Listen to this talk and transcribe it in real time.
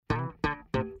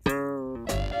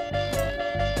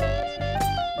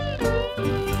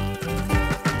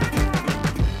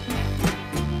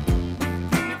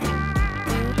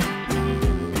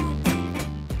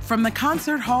From the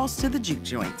concert halls to the juke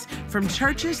joints, from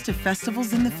churches to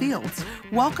festivals in the fields,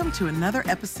 welcome to another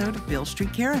episode of Beale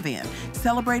Street Caravan,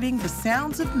 celebrating the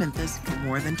sounds of Memphis for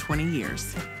more than 20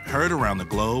 years. Heard around the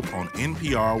globe on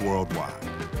NPR Worldwide.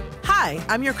 Hi,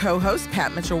 I'm your co-host,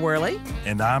 Pat Mitchell-Worley.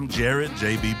 And I'm Jared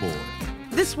J.B. Boyd.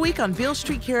 This week on Beale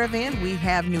Street Caravan, we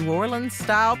have New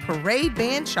Orleans-style parade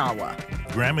band Chawa.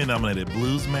 Grammy-nominated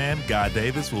bluesman Guy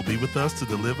Davis will be with us to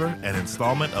deliver an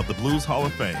installment of the Blues Hall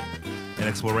of Fame, an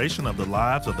exploration of the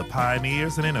lives of the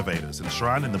pioneers and innovators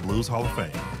enshrined in the Blues Hall of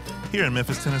Fame, here in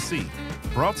Memphis, Tennessee,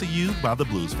 brought to you by the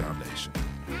Blues Foundation.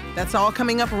 That's all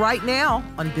coming up right now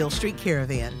on Beale Street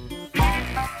Caravan.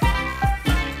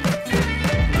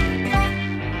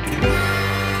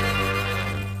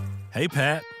 Hey,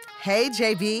 Pat. Hey,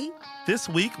 JB. This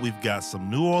week, we've got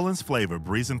some New Orleans flavor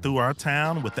breezing through our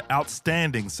town with the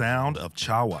outstanding sound of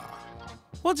Chawa.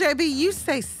 Well, JB, you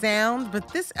say sound, but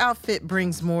this outfit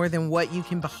brings more than what you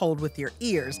can behold with your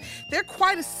ears. They're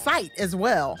quite a sight as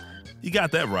well. You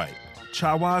got that right.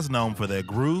 Chawa is known for their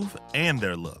groove and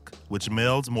their look, which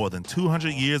melds more than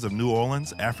 200 years of New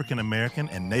Orleans, African American,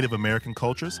 and Native American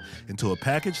cultures into a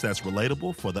package that's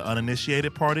relatable for the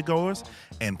uninitiated partygoers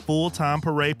and full-time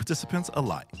parade participants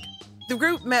alike. The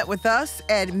group met with us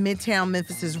at Midtown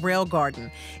Memphis's Rail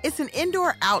Garden. It's an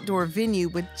indoor-outdoor venue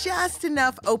with just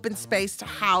enough open space to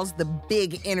house the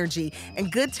big energy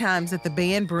and good times that the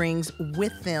band brings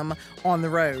with them on the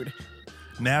road.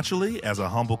 Naturally, as a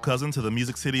humble cousin to the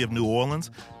music city of New Orleans,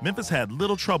 Memphis had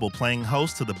little trouble playing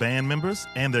host to the band members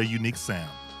and their unique sound.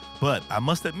 But I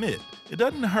must admit, it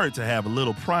doesn't hurt to have a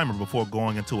little primer before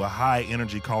going into a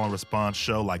high-energy call and response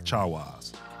show like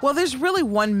Chawa's. Well, there's really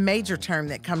one major term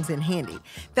that comes in handy.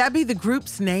 That'd be the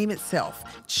group's name itself.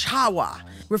 Chawa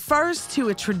refers to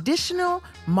a traditional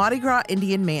Mardi Gras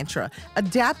Indian mantra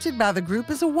adapted by the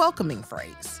group as a welcoming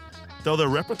phrase. Though their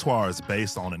repertoire is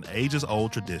based on an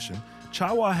ages-old tradition,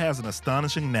 Chawa has an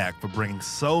astonishing knack for bringing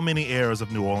so many eras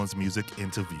of New Orleans music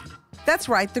into view. That's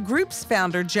right. The group's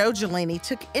founder, Joe Gelini,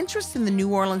 took interest in the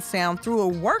New Orleans sound through a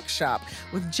workshop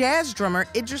with jazz drummer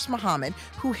Idris Muhammad,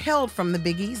 who hailed from the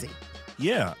Big Easy.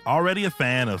 Yeah, already a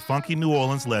fan of funky New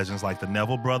Orleans legends like the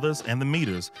Neville Brothers and the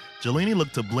Meters, Gelini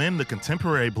looked to blend the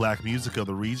contemporary black music of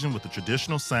the region with the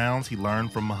traditional sounds he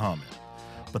learned from Muhammad.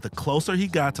 But the closer he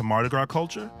got to Mardi Gras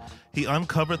culture, he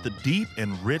uncovered the deep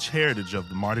and rich heritage of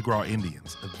the Mardi Gras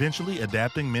Indians, eventually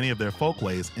adapting many of their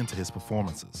folkways into his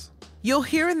performances. You'll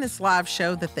hear in this live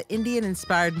show that the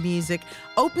Indian-inspired music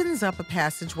opens up a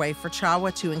passageway for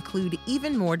Chawa to include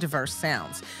even more diverse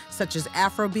sounds, such as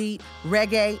Afrobeat,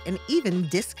 reggae, and even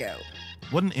disco.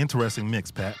 What an interesting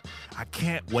mix, Pat. I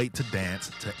can't wait to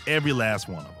dance to every last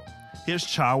one of them. Here's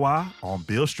Chawa on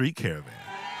Beale Street Caravan.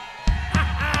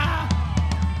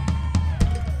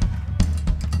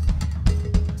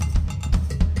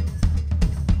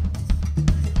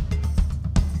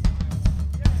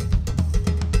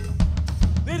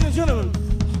 Gentlemen,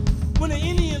 when the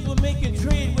Indians were making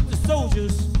trade with the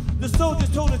soldiers told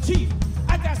the chief,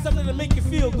 I got something to make you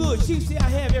feel good. Chief said, I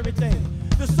have everything.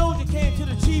 The soldier came to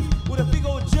the chief with a big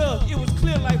old jug. It was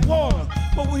clear like water,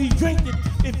 but when he drank it,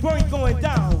 it burned going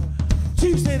down.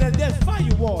 Chief said that's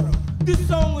fire water. This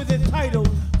song is entitled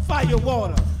Fire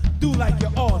Water. Do like you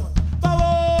oughta.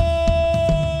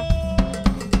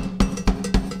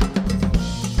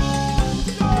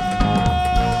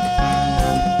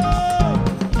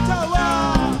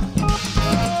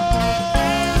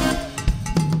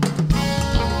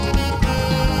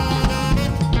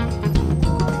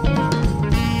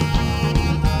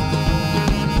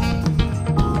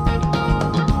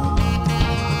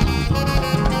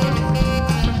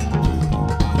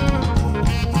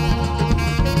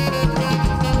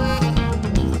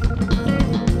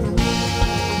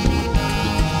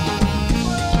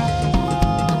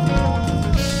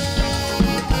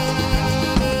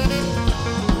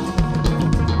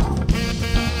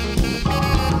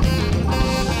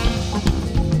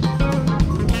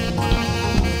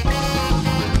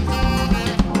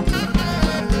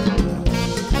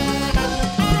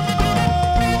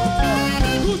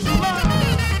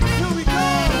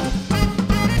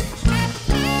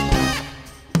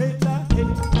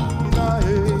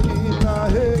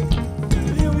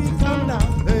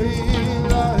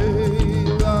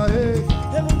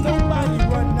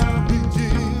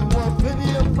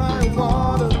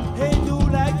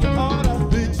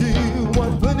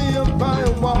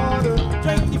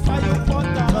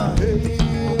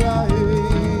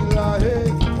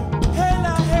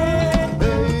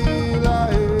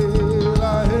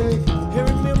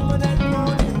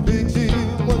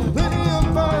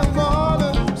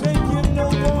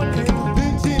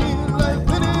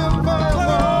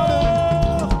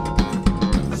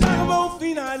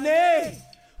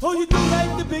 Oh, you do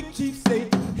like the big chief say,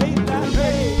 hey, la,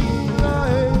 hey.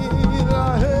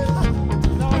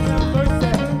 Lord have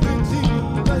mercy. Big chief,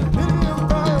 like pity of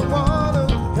fire water.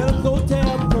 Let him go tell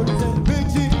a person. Big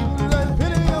chief, like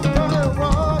pity of fire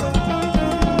water.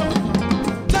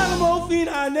 Tell him, oh, feet,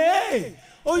 honey.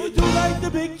 Oh, you do like the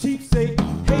big chief say,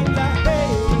 hey, la, hey.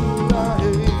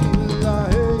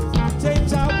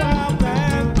 Take our wild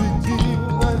man. Big chief,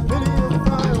 like pity of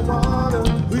fire water.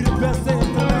 We the best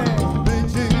in the land. Big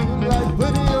chief, like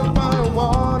pity of fire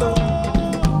water.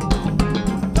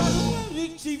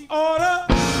 Big chief order,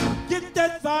 get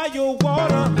that fire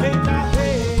water. Hey, la,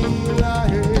 hey.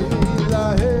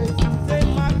 Say,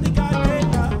 my nigga, hey,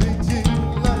 la. Big chief,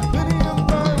 like pity of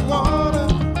fire water.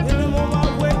 Hit him on my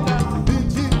way now. Big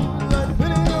chief, like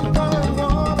pity of fire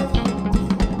water.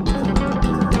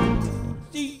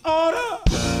 The order,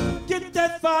 get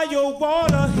that fire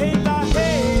water. Hey, la, hey.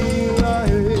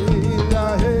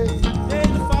 Hey,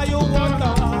 the fire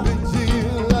water. Big chief,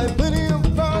 like pity of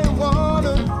fire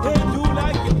water. Hey, do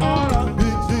like it order.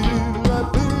 Big chief, like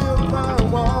pity of fire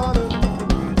water.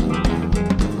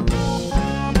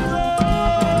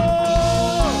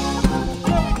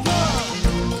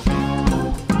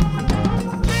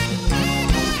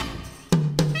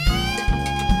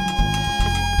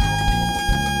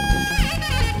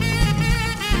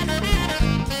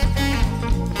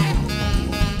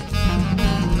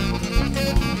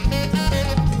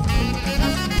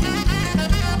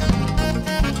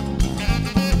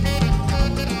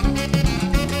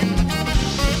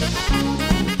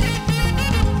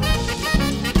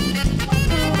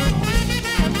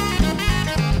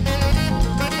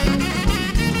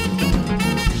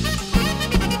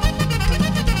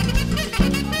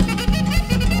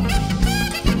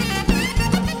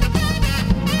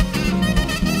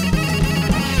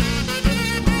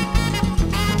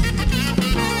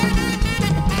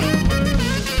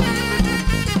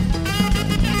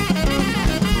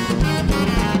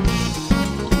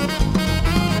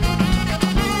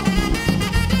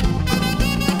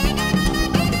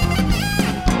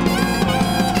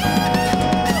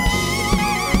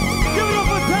 Give it up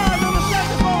for Taj on the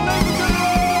saxophone, ladies and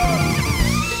gentlemen.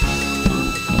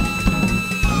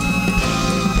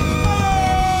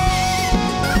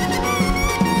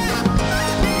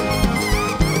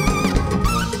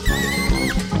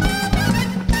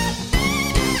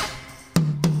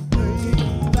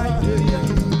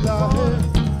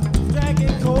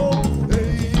 Dragon cold,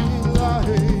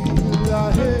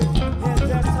 and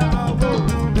that's how I roll.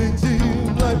 Big chief,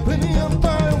 like pity of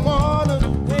fire water.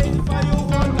 Hey, the fire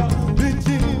water. Big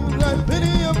chief, like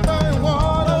pity of fire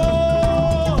water.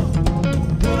 Oh,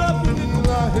 put up in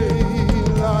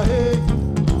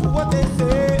what they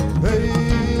say.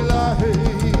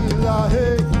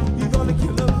 You gonna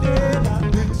kill them dead.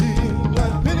 Big chief,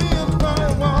 like pity of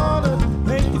fire water.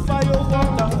 Hey, the fire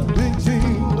water. Big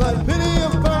chief, like pity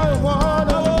of fire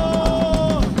water.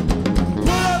 Oh, put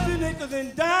up your nickels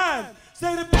and dimes.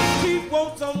 Say the big chief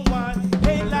wants some wine.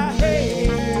 Hey, la, hey.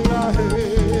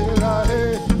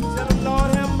 Tell him,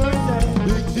 Lord have mercy.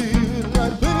 Big chief,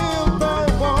 like pity of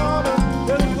fire water.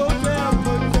 Let him go tell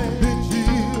mercy. Big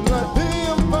chief, like pity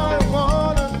of fire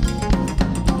water.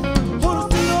 Put us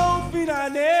to your feet,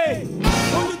 honey.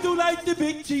 What you do like the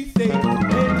big chief say? Hey,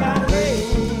 la, hey.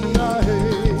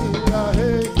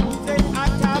 Say, I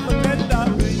can't remember.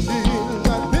 Big chief,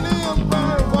 like pity of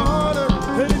fire water.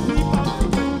 Let it be about the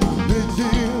Big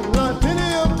chief, like pity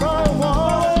of fire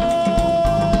water.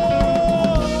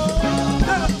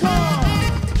 let him come.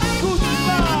 Gucci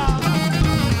Bob.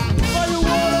 Fire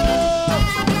water.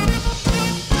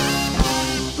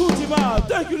 Gucci Bob.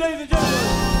 Thank you, ladies and gentlemen.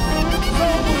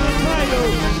 Song with the title,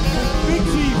 Big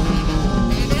Chief.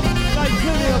 Like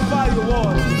plenty of fire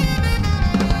water.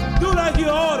 Do like you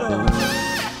order.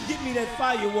 Get me that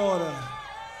fire water.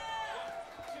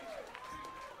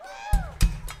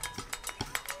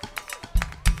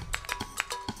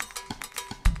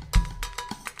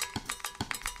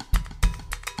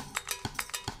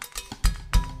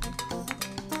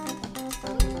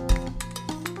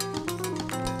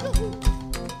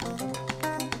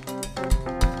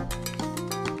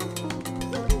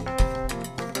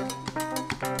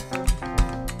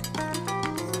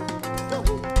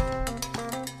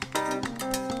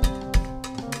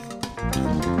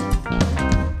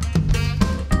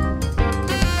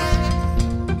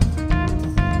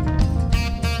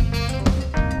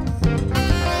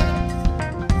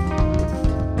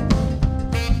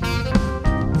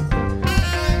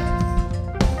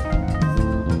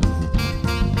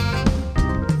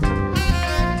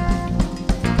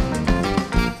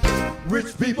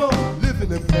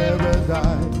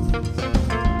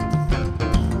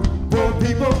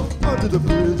 to the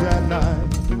bridge at night.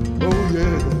 Oh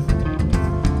yeah.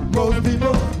 Most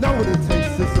people know what it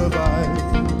takes to survive.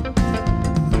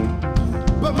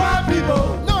 But my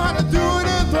people know how to do it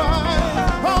and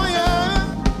thrive. Oh yeah.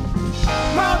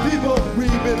 My people,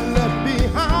 we've been left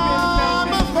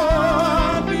behind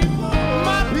before.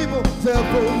 My people,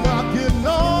 devil knocking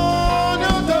on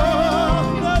your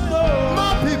door.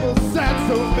 My people sat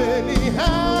so many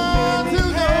had to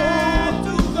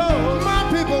go. My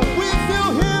people, we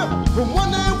still here, but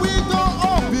one day we gon'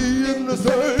 all be in the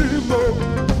same boat.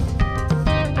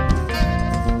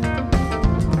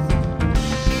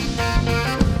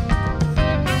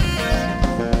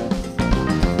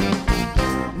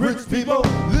 Rich people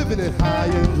living it high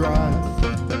and dry.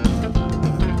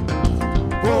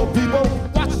 Poor people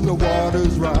watching the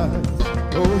waters rise.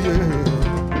 Oh yeah.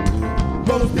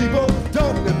 Most people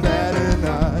don't live bad and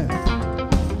nice.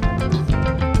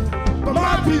 But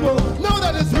my people know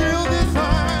that it's real this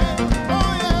time.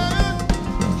 Oh yeah.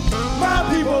 My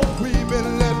people, we've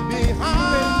been left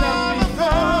behind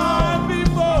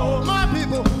before. My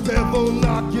people, devil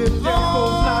knocking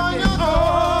on your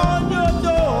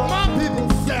door. My people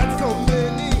sat so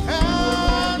many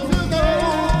had to go.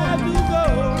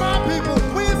 My people,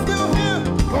 we still here,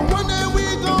 but one day we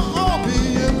gon' all be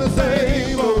in the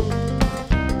same boat.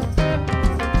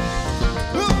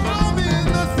 We'll all be in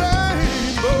the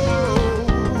same boat.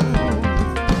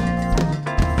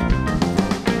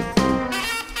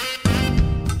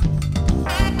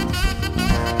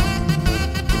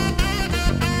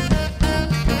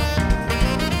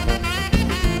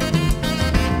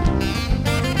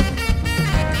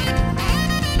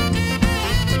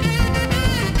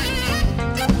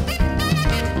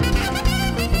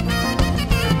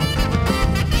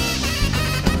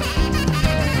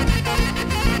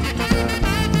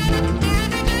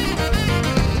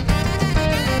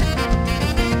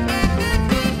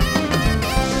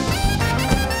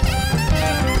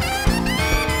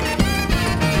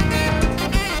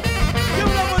 Give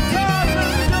it up one time,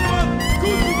 ladies and gentlemen.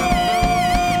 Gucci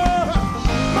Mane.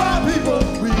 My people,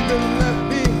 we've been left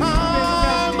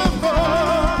behind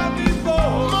before.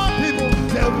 My people,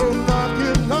 devil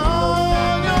knocking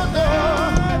on your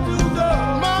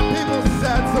door. My people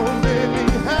sat so many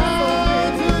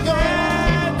had to go.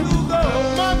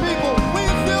 My people, we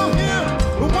still here,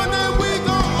 but one day we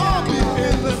gon' all be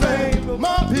in the same.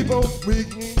 My people, we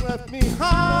been left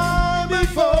behind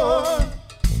before.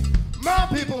 My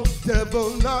people, devil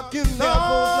knocking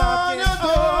on your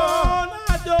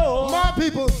door. My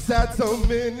people sat so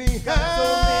many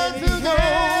had to go.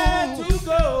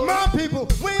 My people,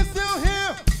 we still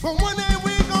here, but one day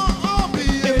we gon' all be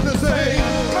in the same.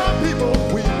 My people,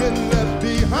 we've been left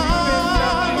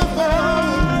behind before.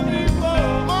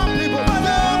 My people,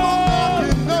 devil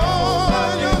knocking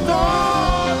on your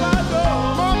door.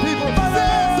 My people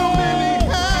sat so many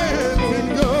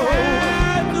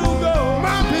had to go.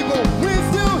 My people, we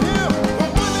still here, but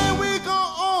one day we gon'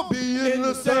 all be in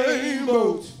the same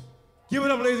boat. Give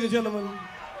it up, ladies and gentlemen.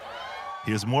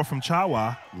 Here's more from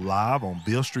Chawa live on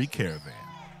Beale Street Caravan.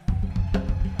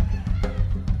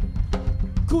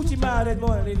 Gucci Mane that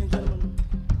morning, ladies and gentlemen.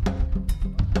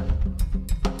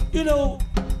 You know,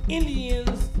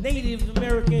 Indians, Native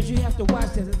Americans, you have to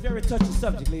watch that. It's a very touchy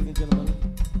subject, ladies and gentlemen.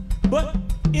 But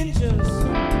Indians,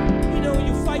 you know,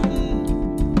 you're fighting,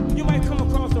 you might come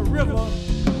across a river,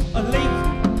 a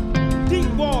lake, deep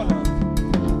water.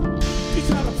 You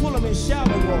try to pull them in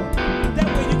shallow water. That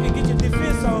way you can get your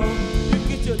defense on, you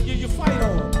can get your fight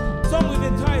on. Song was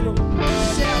entitled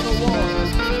Shallow Water.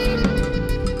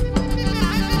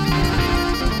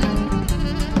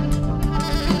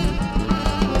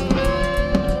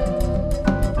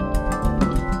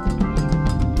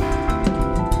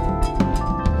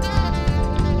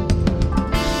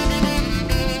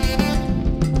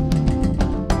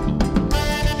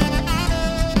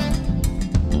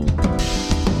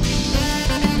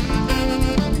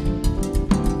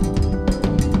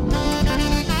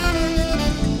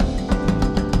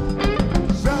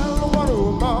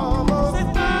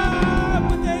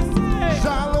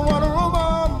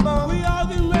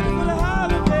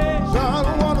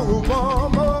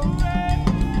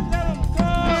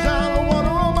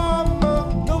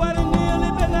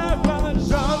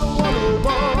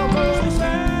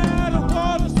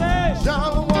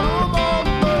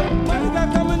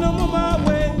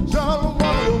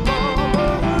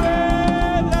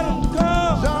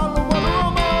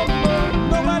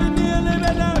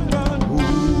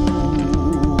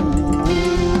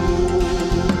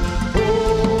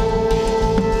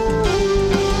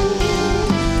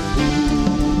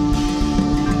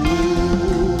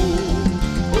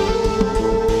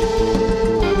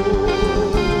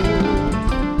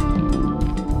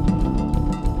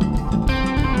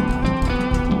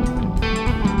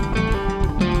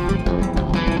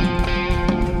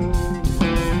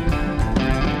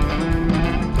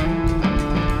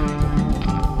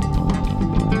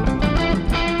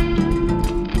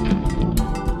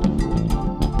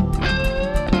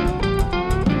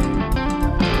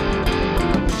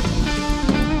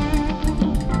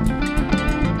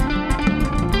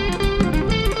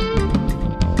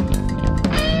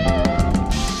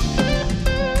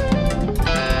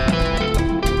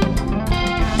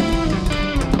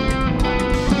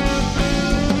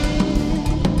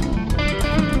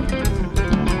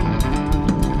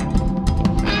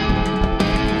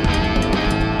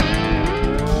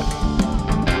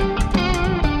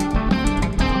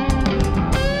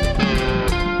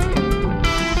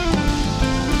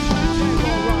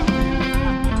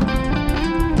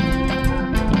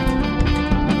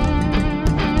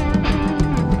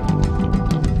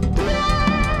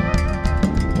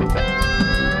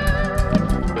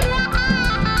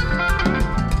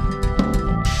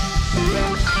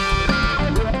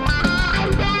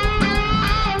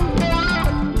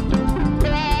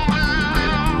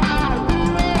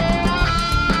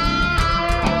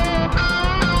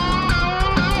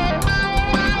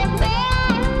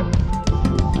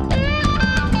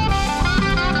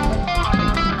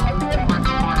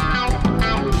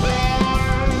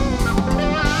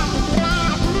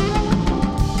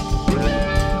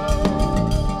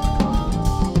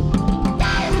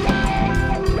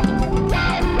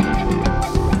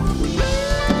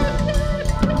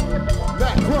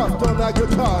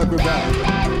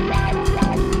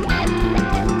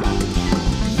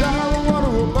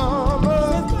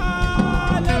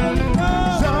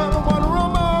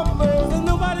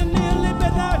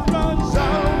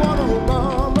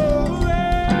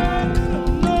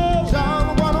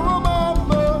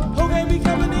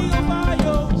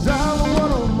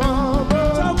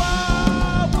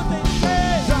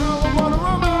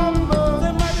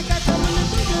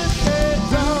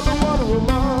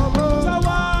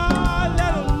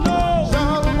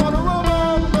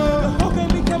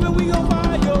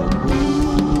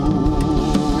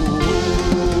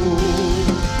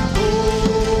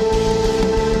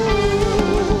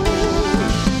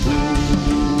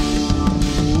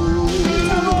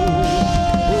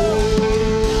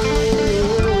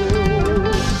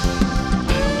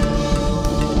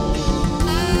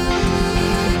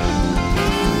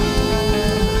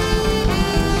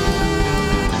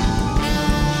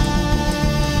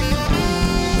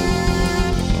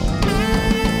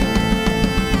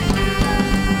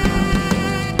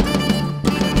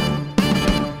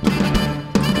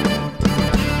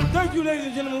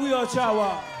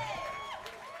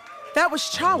 That was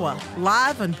Chawa,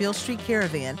 live on Beale Street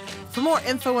Caravan. For more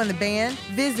info on the band,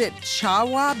 visit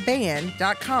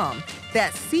chawaband.com.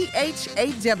 That's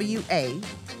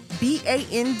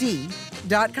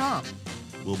CHAWABAND.com.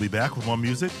 We'll be back with more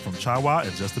music from Chawa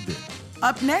in just a bit.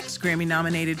 Up next,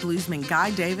 Grammy-nominated bluesman Guy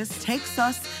Davis takes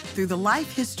us through the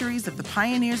life histories of the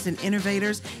pioneers and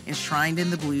innovators enshrined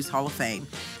in the Blues Hall of Fame.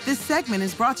 This segment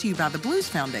is brought to you by the Blues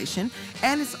Foundation,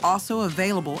 and it's also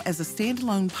available as a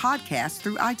standalone podcast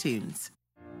through iTunes.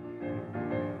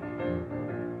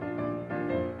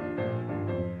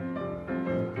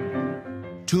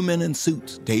 Two men in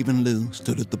suits, Dave and Lou,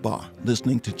 stood at the bar,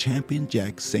 listening to Champion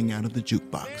Jack sing out of the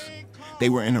jukebox. They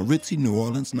were in a ritzy New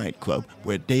Orleans nightclub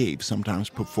where Dave sometimes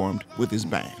performed with his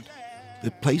band.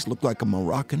 The place looked like a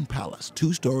Moroccan palace,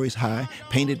 2 stories high,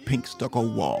 painted pink stucco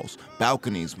walls,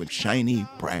 balconies with shiny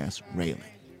brass railing.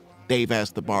 Dave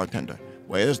asked the bartender,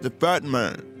 "Where's the fat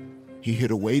man?" "He hid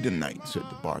away tonight," said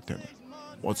the bartender.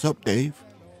 "What's up, Dave?"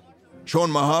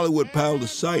 "Showing my Hollywood pal the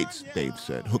sights," Dave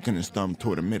said, hooking his thumb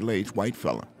toward a middle-aged white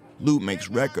fella. "Lou makes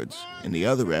records in the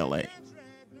other L.A."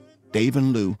 Dave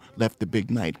and Lou left the big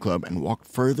nightclub and walked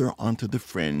further onto the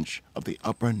fringe of the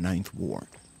upper 9th Ward.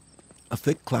 A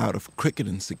thick cloud of cricket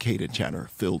and cicada chatter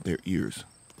filled their ears.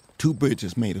 2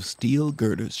 bridges made of steel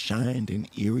girders shined in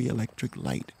eerie electric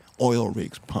light. Oil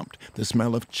rigs pumped. The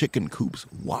smell of chicken coops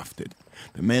wafted.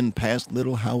 The men passed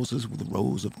little houses with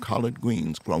rows of collard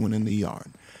greens growing in the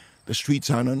yard. The street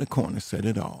sign on the corner said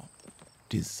it all.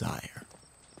 Desire.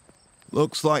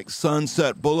 "Looks like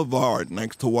Sunset Boulevard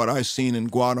next to what I seen in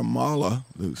Guatemala,"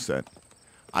 Lou said.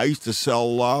 "I used to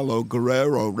sell Lalo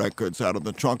Guerrero records out of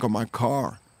the trunk of my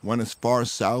car. Went as far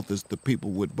south as the people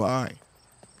would buy."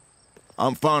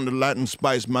 "I'm fond of Latin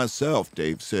spice myself,"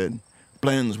 Dave said.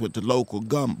 "Blends with the local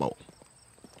gumbo."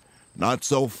 "Not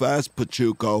so fast,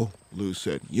 Pachuco," Lou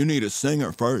said. "You need a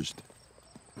singer first."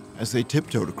 As they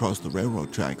tiptoed across the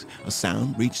railroad tracks, a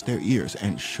sound reached their ears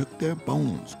and shook their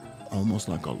bones, almost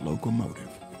like a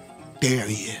locomotive. "There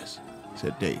he is,"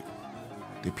 said Dave.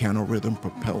 The piano rhythm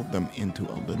propelled them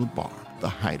into a little bar, the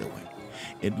Hideaway.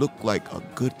 It looked like a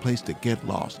good place to get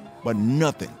lost, but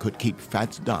nothing could keep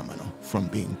Fats Domino from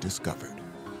being discovered.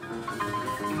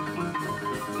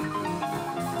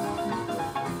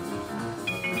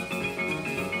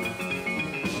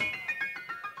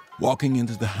 Walking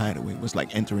into the Hideaway was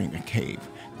like entering a cave.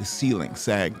 The ceiling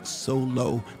sagged so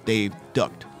low, Dave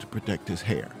ducked to protect his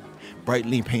hair.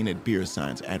 Brightly painted beer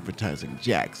signs advertising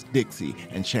Jack's, Dixie,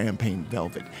 and Champagne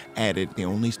Velvet added the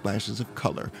only splashes of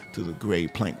color to the gray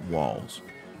plank walls.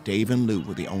 Dave and Lou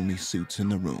were the only suits in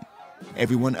the room.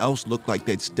 Everyone else looked like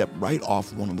they'd stepped right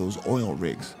off one of those oil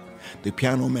rigs. The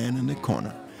piano man in the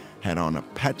corner had on a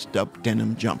patched-up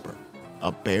denim jumper.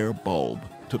 A bare bulb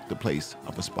took the place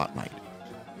of a spotlight.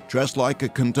 "Dressed like a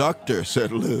conductor,"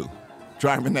 said Lou.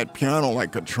 "Driving that piano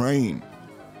like a train."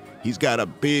 "He's got a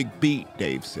big beat,"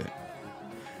 Dave said.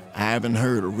 "I haven't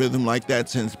heard a rhythm like that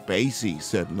since Basie,"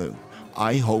 said Lou.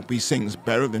 "I hope he sings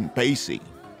better than Basie."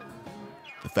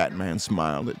 The fat man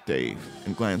smiled at Dave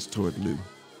and glanced toward Lou.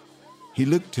 He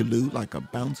looked to Lou like a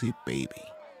bouncy baby.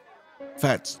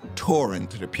 Fats tore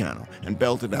into the piano and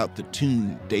belted out the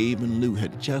tune Dave and Lou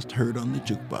had just heard on the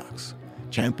jukebox,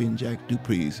 Champion Jack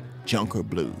Dupree's Junker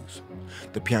Blues.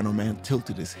 The piano man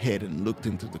tilted his head and looked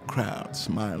into the crowd,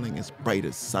 smiling as bright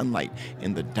as sunlight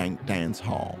in the dank dance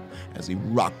hall as he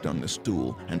rocked on the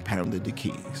stool and pounded the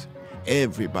keys.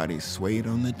 Everybody swayed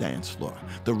on the dance floor.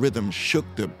 The rhythm shook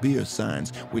the beer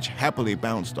signs, which happily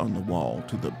bounced on the wall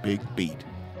to the big beat.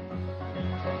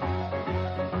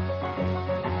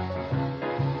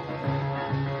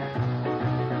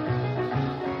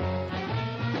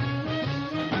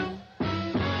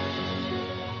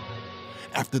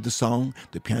 After the song,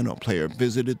 the piano player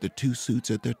visited the 2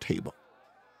 suits at their table.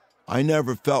 "I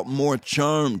never felt more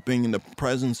charmed being in the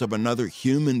presence of another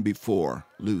human before,"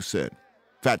 Lou said.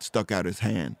 Fats stuck out his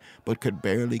hand, but could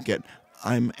barely get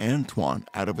 "I'm Antoine"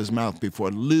 out of his mouth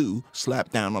before Lou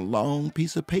slapped down a long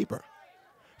piece of paper.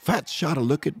 Fats shot a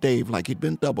look at Dave like he'd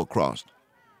been double-crossed.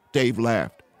 Dave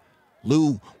laughed.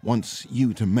 "Lou wants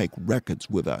you to make records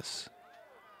with us."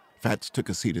 Fats took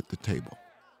a seat at the table.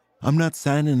 "I'm not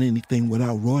signing anything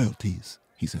without royalties,"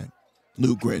 he said.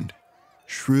 Lou grinned.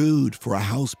 "Shrewd for a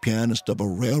house pianist of a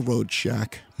railroad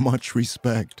shack. Much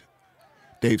respect."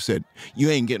 Dave said, "You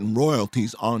ain't getting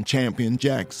royalties on Champion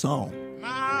Jack's song."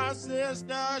 My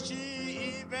sister,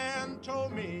 she even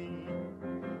told me,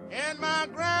 and my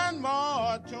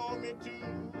grandma told me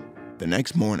too. The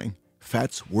next morning,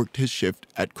 Fats worked his shift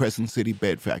at Crescent City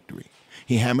Bed Factory.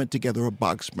 He hammered together a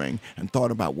box spring and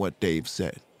thought about what Dave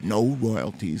said. No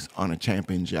royalties on a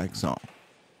Champion Jack song.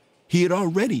 He had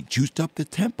already juiced up the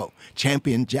tempo.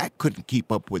 Champion Jack couldn't keep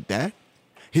up with that.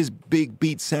 His big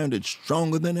beat sounded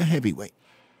stronger than a heavyweight.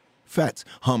 Fats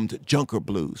hummed Junker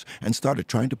Blues and started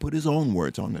trying to put his own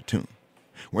words on the tune.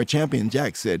 Where Champion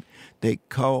Jack said, they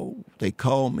call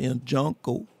me a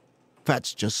junko,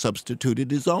 Fats just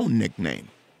substituted his own nickname.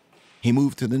 He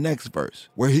moved to the next verse,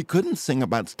 where he couldn't sing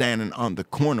about standing on the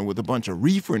corner with a bunch of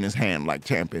reefer in his hand like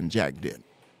Champion Jack did.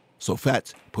 So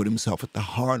Fats put himself at the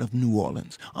heart of New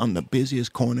Orleans, on the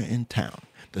busiest corner in town,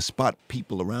 the spot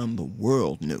people around the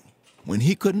world knew. When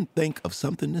he couldn't think of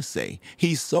something to say,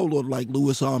 he soloed like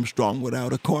Louis Armstrong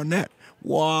without a cornet.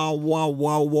 Wah, wah,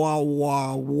 wah, wah,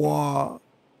 wah, wah.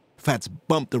 Fats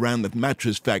bumped around the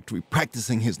mattress factory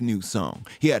practicing his new song.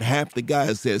 He had half the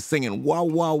guys there singing wah,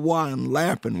 wah, wah and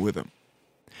laughing with him.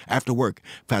 After work,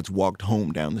 Fats walked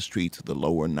home down the streets of the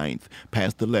lower 9th,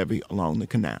 past the levee along the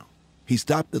canal. He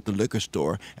stopped at the liquor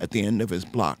store at the end of his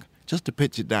block just to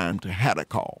pitch a dime to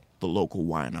Hadacall, the local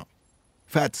wino.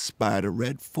 Fats spied a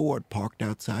red Ford parked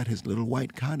outside his little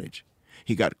white cottage.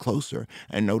 He got closer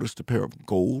and noticed a pair of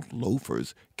gold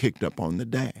loafers kicked up on the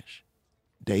dash.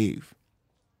 Dave.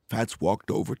 Fats walked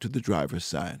over to the driver's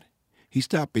side. He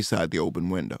stopped beside the open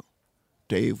window.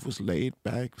 Dave was laid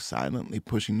back, silently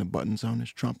pushing the buttons on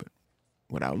his trumpet.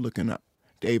 Without looking up,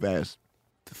 Dave asked,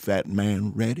 "The fat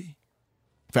man ready?"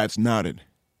 Fats nodded.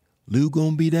 "Lou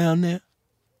gonna be down there?"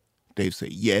 Dave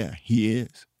said, "Yeah, he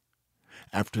is."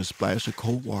 After a splash of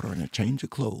cold water and a change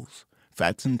of clothes,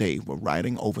 Fats and Dave were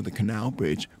riding over the canal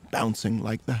bridge, bouncing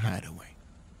like the Hideaway.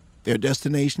 Their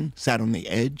destination sat on the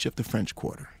edge of the French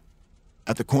Quarter.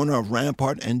 At the corner of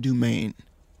Rampart and Dumaine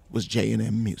was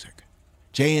J&M Music.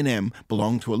 J&M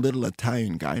belonged to a little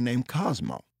Italian guy named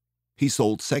Cosmo. He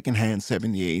sold secondhand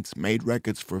 78s, made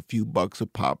records for a few bucks a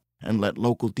pop, and let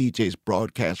local DJs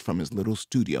broadcast from his little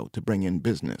studio to bring in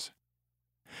business.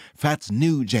 Fats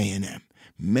knew J&M.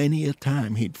 Many a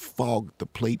time he'd fogged the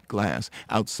plate glass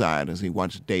outside as he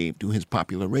watched Dave do his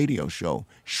popular radio show,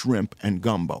 Shrimp and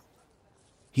Gumbo.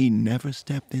 He never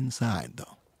stepped inside,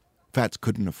 though. Fats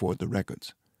couldn't afford the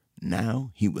records.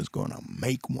 Now he was going to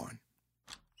make one.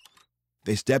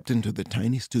 They stepped into the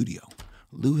tiny studio.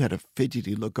 Lou had a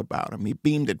fidgety look about him. He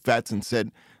beamed at Fats and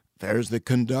said, "There's the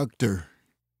conductor."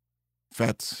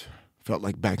 Fats felt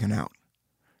like backing out.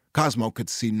 Cosmo could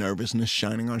see nervousness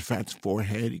shining on Fats'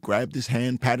 forehead. He grabbed his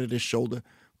hand, patted his shoulder.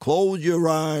 "Close your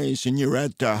eyes and you're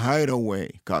at the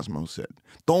Hideaway," Cosmo said.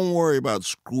 "Don't worry about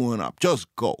screwing up.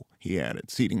 Just go," he added,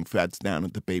 seating Fats down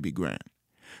at the baby grand.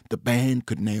 The band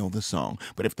could nail the song,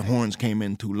 but if the horns came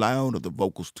in too loud or the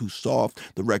vocals too soft,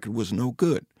 the record was no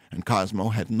good, and Cosmo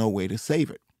had no way to save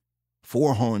it.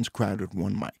 4 horns crowded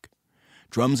 1 mic.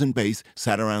 Drums and bass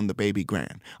sat around the baby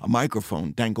grand. A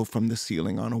microphone dangled from the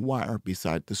ceiling on a wire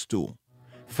beside the stool.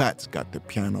 Fats got the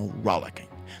piano rollicking.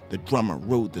 The drummer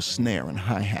rode the snare and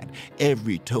hi-hat.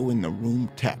 Every toe in the room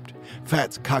tapped.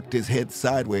 Fats cocked his head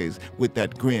sideways with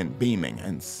that grin beaming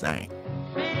and sang.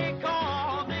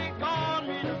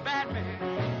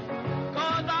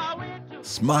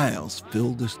 Smiles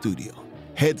filled the studio.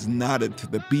 Heads nodded to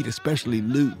the beat, especially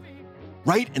Lou.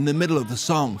 Right in the middle of the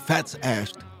song, Fats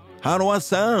asked, "How do I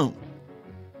sound?"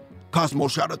 Cosmo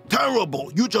shouted,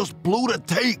 "Terrible! You just blew the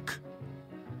take!"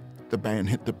 The band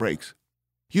hit the brakes.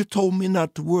 "You told me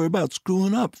not to worry about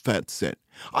screwing up," Fats said.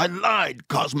 "I lied,"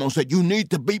 Cosmo said. "You need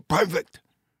to be perfect."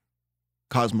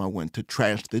 Cosmo went to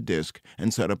trash the disc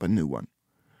and set up a new one.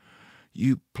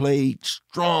 "You played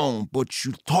strong, but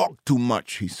you talked too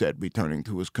much," he said, returning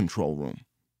to his control room.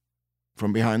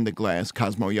 From behind the glass,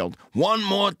 Cosmo yelled, "One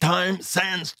more time,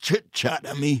 sans chit-chat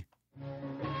at me."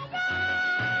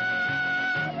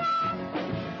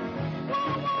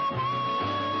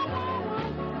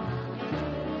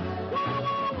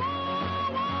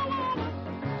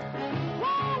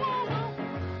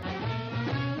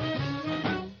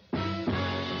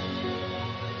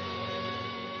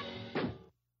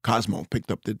 Cosmo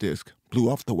picked up the disc, blew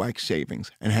off the wax shavings,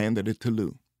 and handed it to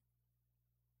Lou.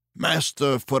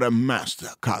 "Master for the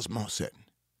master," Cosmo said.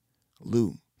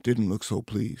 Lou didn't look so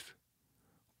pleased.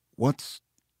 What's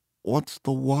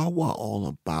the wah-wah all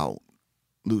about?"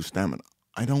 Lou stammered.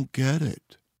 "I don't get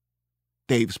it."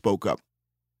 Dave spoke up.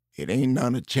 "It ain't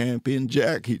none of Champion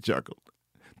Jack," he chuckled.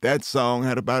 "That song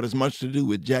had about as much to do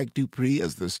with Jack Dupree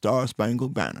as the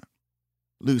Star-Spangled Banner."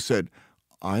 Lou said,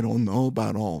 "I don't know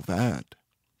about all that."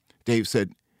 Dave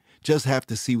said, "Just have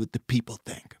to see what the people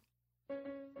think."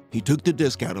 He took the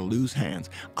disc out of Lou's hands.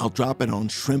 "I'll drop it on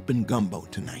Shrimp and Gumbo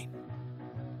tonight."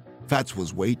 Fats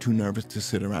was way too nervous to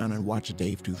sit around and watch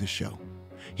Dave do the show.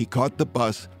 He caught the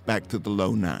bus back to the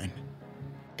low 9.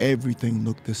 Everything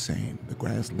looked the same. The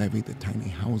grass levee, the tiny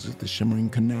houses, the shimmering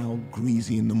canal,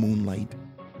 greasy in the moonlight.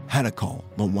 Hadakal,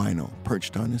 the wino,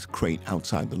 perched on his crate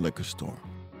outside the liquor store.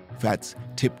 Fats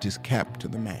tipped his cap to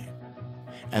the man.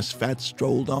 As Fats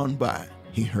strolled on by,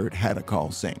 he heard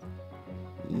Hadakal sing,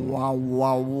 "Wah,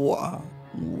 wah, wah,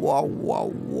 wah, wah,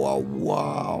 wah,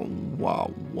 wah, wah,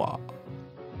 wah."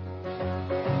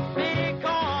 They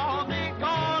call me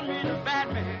the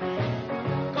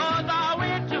Batman, 'cause I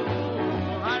went to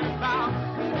Huntsville.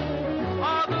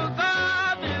 All the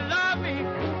girls, they love me,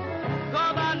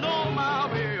 'cause I know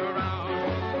my way around.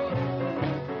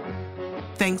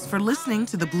 Thanks for listening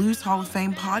to the Blues Hall of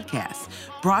Fame podcast,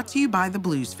 brought to you by the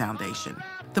Blues Foundation.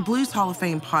 The Blues Hall of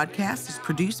Fame podcast is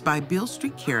produced by Beale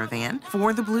Street Caravan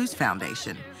for the Blues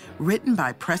Foundation, written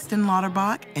by Preston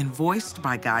Lauterbach and voiced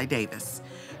by Guy Davis.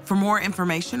 For more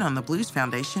information on the Blues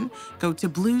Foundation, go to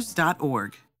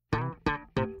blues.org.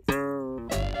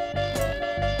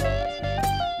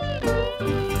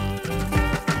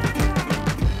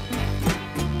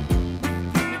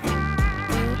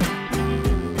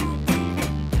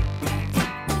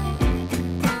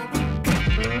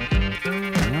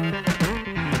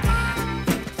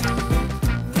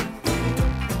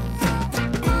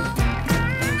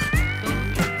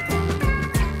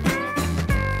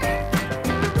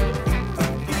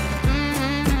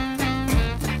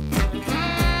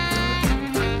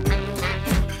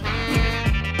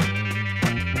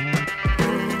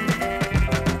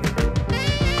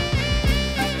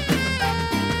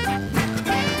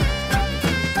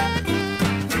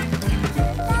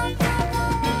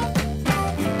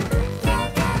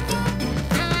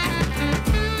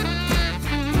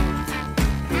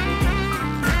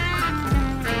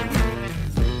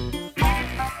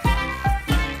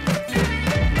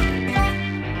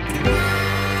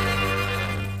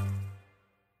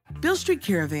 Beale Street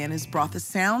Caravan has brought the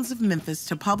sounds of Memphis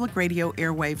to public radio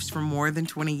airwaves for more than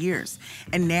 20 years.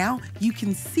 And now you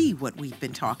can see what we've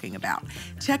been talking about.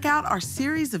 Check out our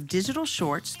series of digital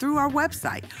shorts through our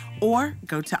website or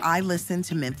go to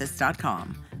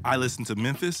ilistentomemphis.com. I Listen to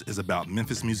Memphis is about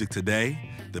Memphis music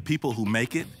today, the people who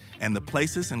make it, and the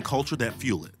places and culture that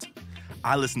fuel it.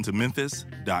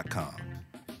 ilistentomemphis.com.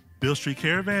 Beale Street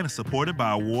Caravan is supported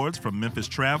by awards from Memphis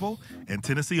Travel and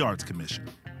Tennessee Arts Commission.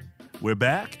 We're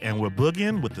back, and we're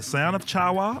boogieing with the sound of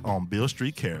Chawa on Beale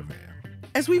Street Caravan.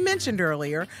 As we mentioned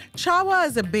earlier, Chawa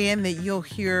is a band that you'll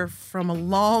hear from a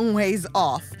long ways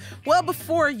off. Well,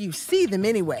 before you see them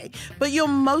anyway, but you'll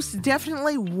most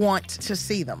definitely want to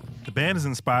see them. The band is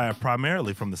inspired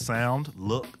primarily from the sound,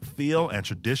 look, feel, and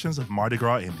traditions of Mardi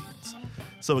Gras Indians.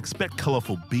 So expect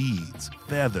colorful beads,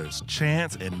 feathers,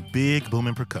 chants, and big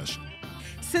booming percussion.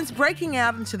 Since breaking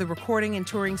out into the recording and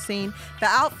touring scene, the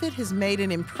outfit has made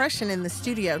an impression in the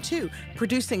studio too,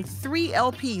 producing 3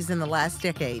 LPs in the last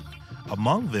decade.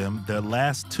 Among them, their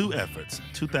last 2 efforts,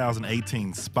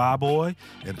 2018's Spy Boy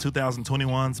and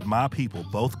 2021's My People,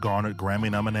 both garnered Grammy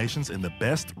nominations in the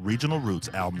Best Regional Roots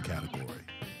album category.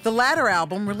 The latter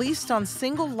album, released on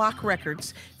Single Lock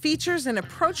Records, features an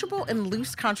approachable and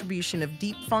loose contribution of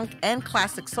deep funk and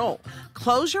classic soul.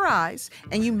 Close your eyes,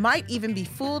 and you might even be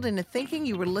fooled into thinking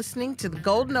you were listening to the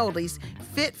golden oldies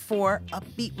fit for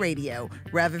upbeat radio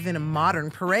rather than a modern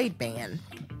parade band.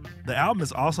 The album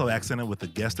is also accented with a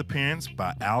guest appearance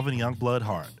by Alvin Youngblood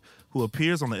Hart, who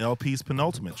appears on the LP's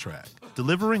penultimate track,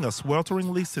 delivering a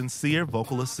swelteringly sincere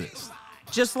vocal assist.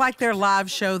 Just like their live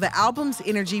show, the album's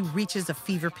energy reaches a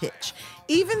fever pitch.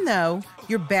 Even though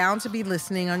you're bound to be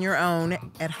listening on your own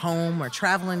at home or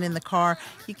traveling in the car,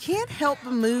 you can't help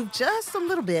but move just a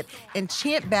little bit and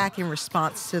chant back in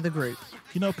response to the group.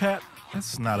 You know, Pat,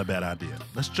 that's not a bad idea.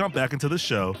 Let's jump back into the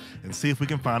show and see if we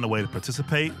can find a way to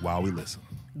participate while we listen.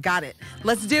 Got it.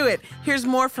 Let's do it. Here's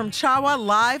more from Chawa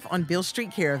live on Beale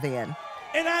Street Caravan.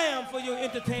 And I am, for your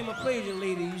entertainment pleasure,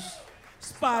 ladies,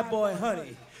 Spy Boy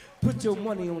Honey. Put your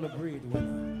money on the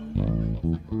breadwinner.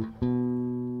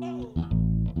 Oh.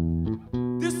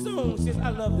 This song says I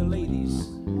love the ladies.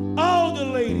 All the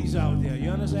ladies out there,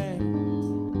 you understand?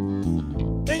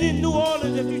 And in New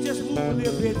Orleans, if you just move a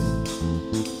little bit,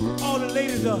 all the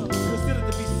ladies are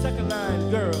considered to be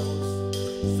second-line girls.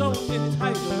 So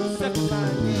entitled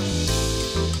second-line girls.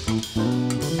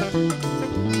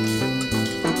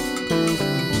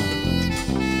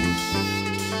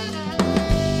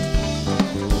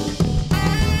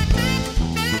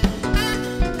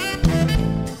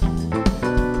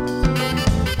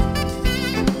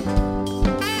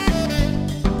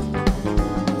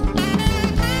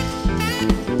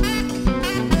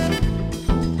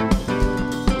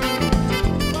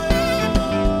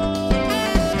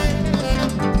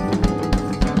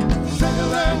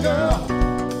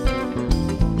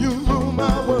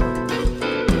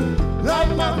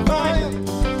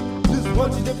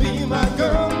 to be my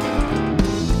girl.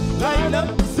 Lighten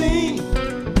up the scene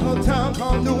of a town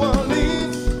called New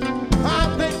Orleans.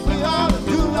 I think we ought to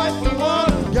do like we want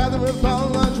to, gather and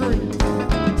follow our dreams.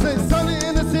 Say sunny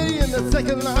in the city and the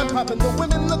second line popping. The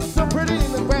women look so pretty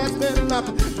and the grass been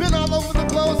knocking. Been all over the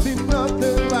globe, see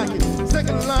nothing like it.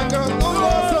 Second line girl,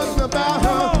 know something about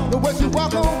her. The way she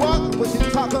walk on walk, when she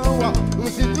talk on walk,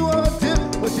 when she do her dip,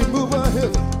 when she move her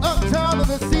hips. Uptown to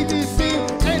the CDC,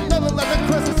 ain't nothing like a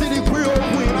Crescent City Creole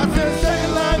queen. I said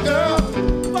second line girl,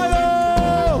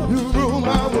 follow, you rule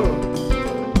my world.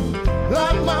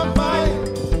 Like my body,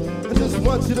 I just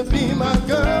want you to be my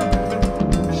girl.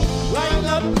 Lighten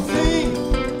up the scene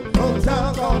from a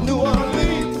town called New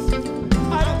Orleans.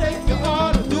 I think you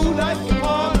ought to do like you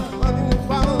ought to,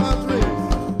 follow our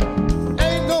dreams.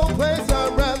 Ain't no place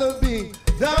I'd rather be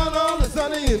down on the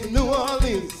sunny in New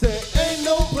Orleans. Say, ain't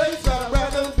no place I'd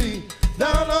rather be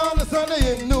down on the sunny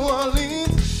in New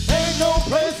Orleans. Ain't no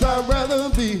place I'd rather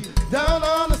be down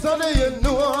on the sunny in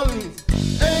New Orleans.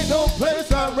 Ain't no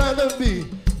place I'd rather be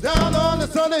down on the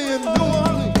sunny in New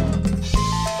Orleans.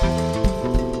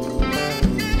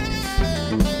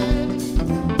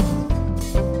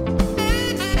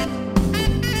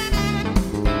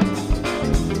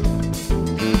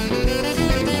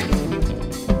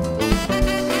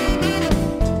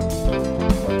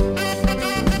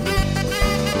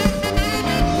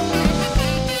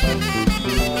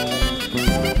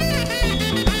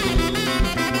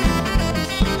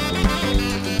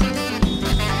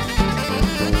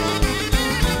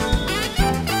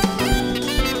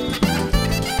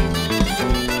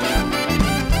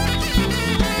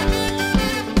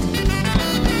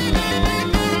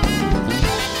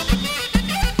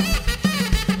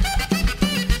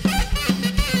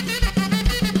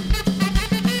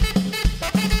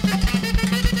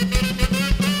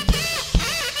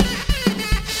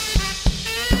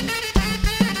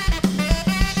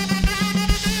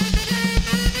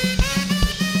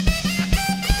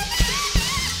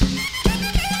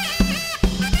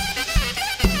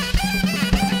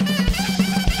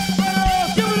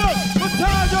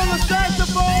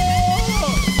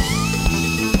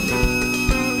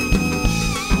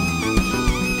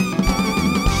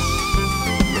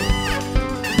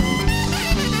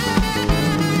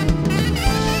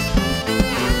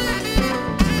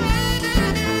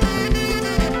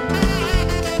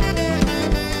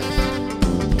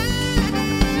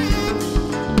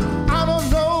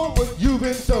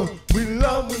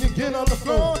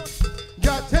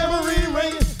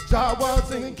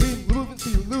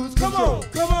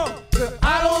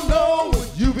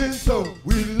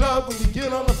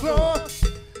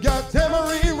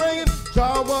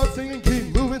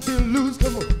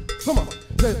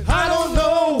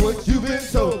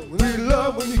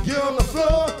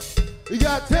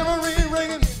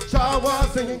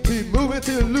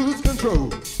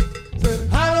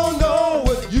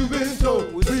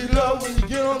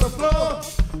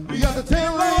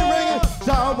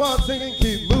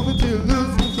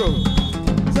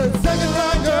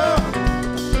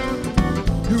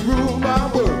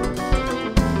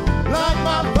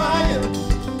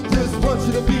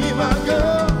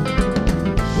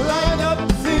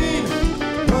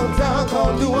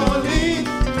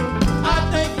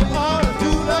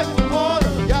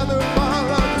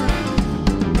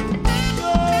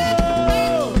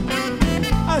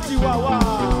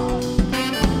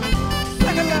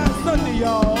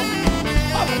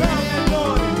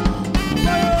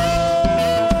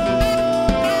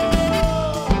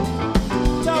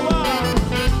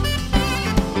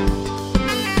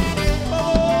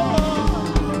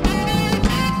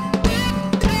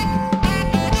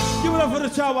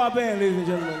 Chawa band, ladies and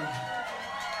gentlemen.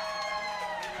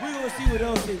 We're gonna see what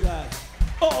else they got.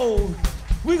 Uh-oh,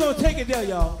 we're gonna take it there,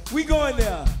 y'all. We going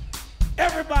there.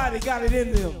 Everybody got it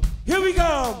in them. Here we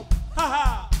go. Ha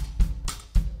ha.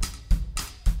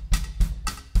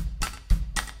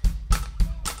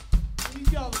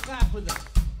 Need y'all to clap with us.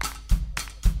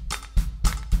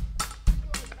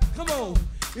 Come on.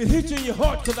 It hit you in your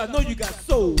heart because I know you got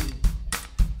soul.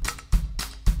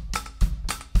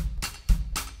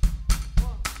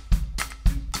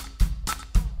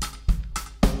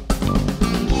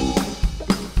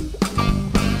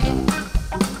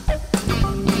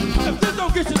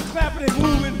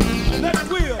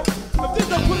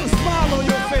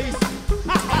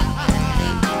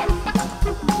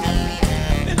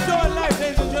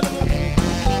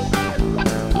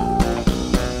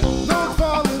 Those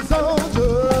fallen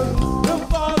soldiers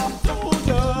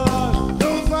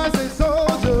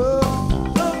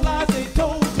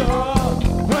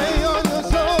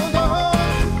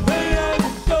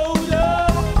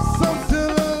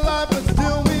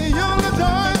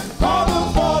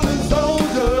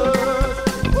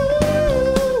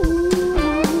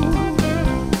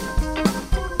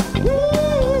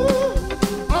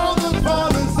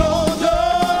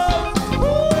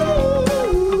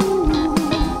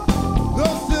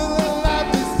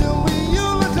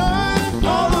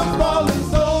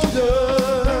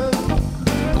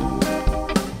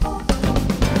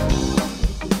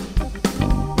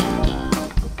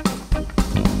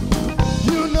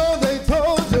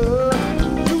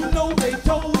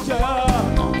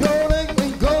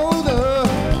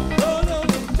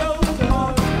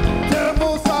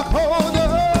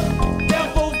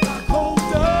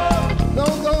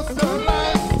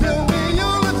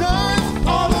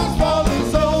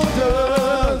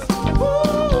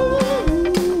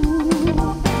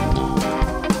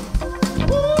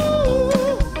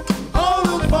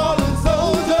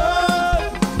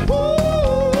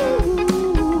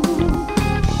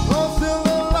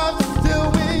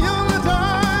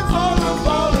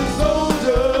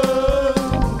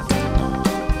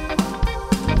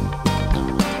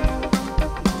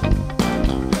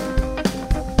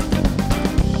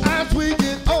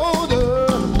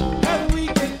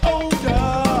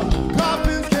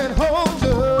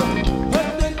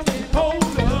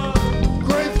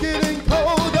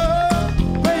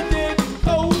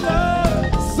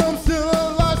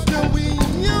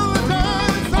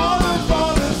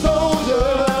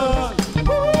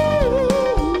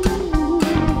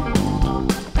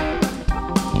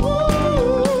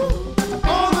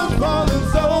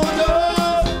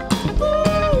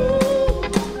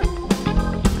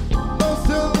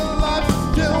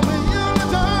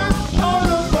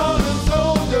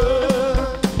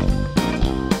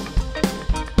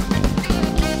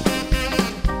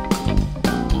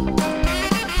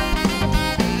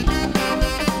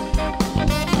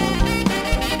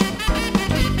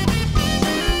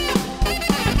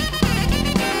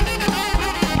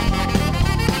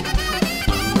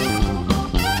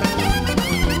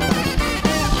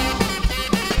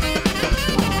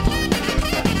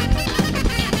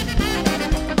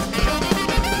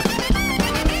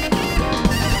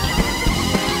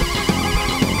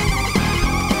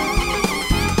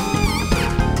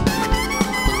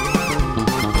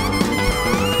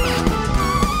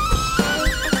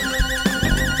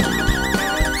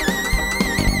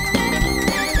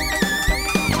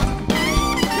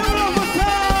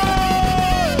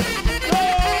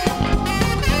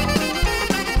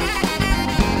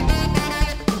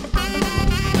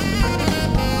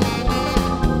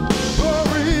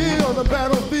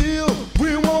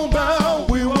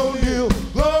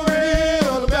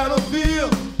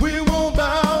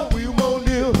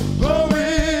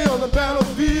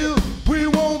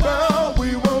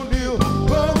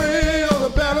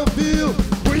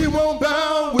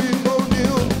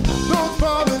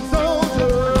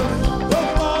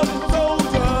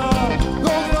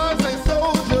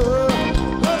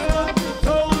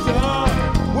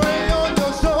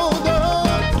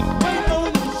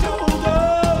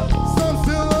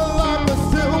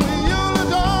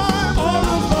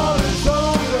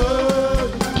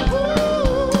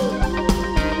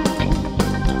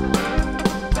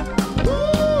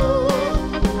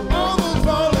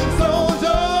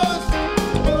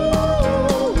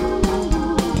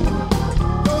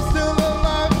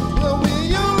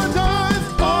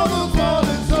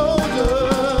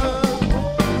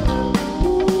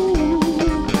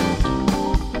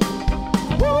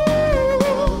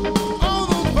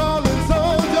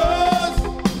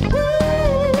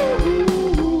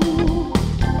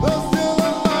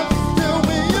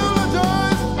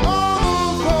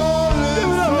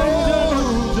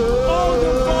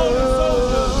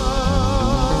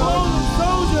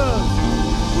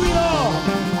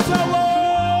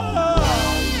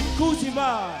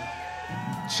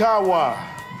Chawa.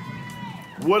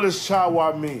 What does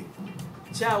Chawa mean?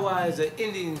 Chawa is an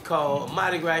Indian call, a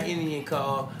Mardi Gras Indian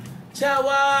call.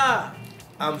 Chawa,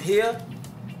 I'm here.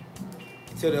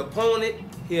 To the opponent,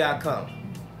 here I come.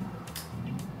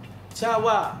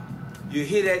 Chawa, you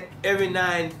hear that every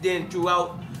now and then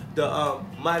throughout the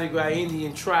Mardi Gras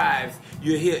Indian tribes.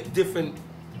 You hear different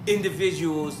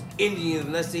individuals, Indians,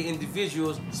 let's say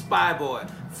individuals, spy boy,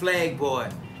 flag boy,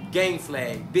 gang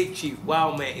flag, big chief,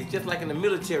 wild man. It's just like in the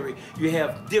military, you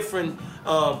have different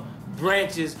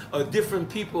branches of different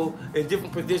people in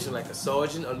different positions, like a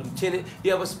sergeant, a lieutenant.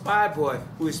 You have a spy boy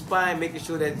who is spying, making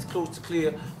sure that it's close to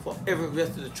clear for every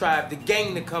rest of the tribe, the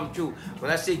gang to come through.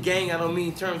 When I say gang, I don't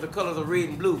mean in terms of colors of red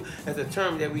and blue. That's a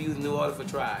term that we use in New Orleans for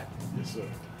tribe. Yes, sir.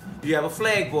 You have a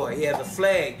flag boy. He has a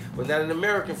flag, but not an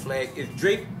American flag. It's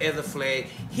draped as a flag.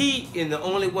 He is the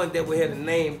only one that will have the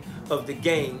name of the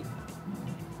gang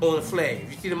on the flag.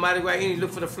 If you see the Mardi Gras Indian,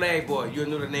 look for the flag boy. You'll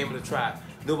know the name of the tribe.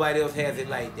 Nobody else has it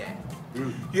like that.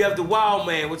 You have the wild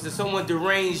man, which is someone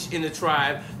deranged in the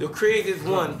tribe. The craziest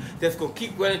one that's going to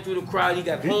keep running through the crowd. He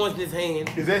got horns in his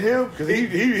hand. Is that him? Because he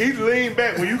leaned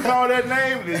back. When you call that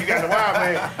name, then you got the wild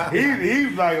man.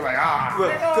 He's like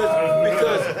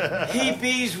Because he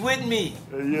bees with me.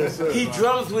 Yes, sir. He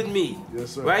drums with me.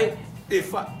 Yes, sir. Right?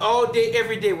 All day,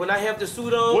 every day, when I have the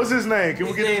suit on. What's his name? Can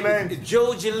we get his name? Is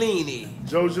Joe Gelini.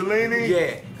 Joe Gelini?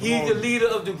 Yeah. He's the leader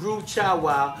of the group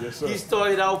Chawa. Yes, sir. He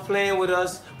started out playing with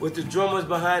us, with the drummers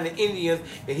behind the Indians,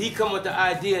 and he come with the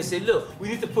idea and said, look, we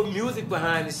need to put music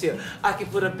behind this here. I can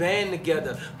put a band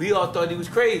together. We all thought he was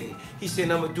crazy. He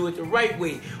said, I'm going to do it the right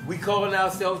way. We calling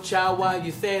ourselves Chawa,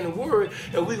 you're saying the word,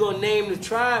 and we going to name the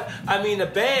tribe,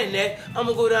 the band that. I'm going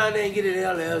to go down there and get it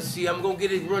LLC. I'm going to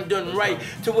get it done right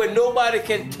to where nobody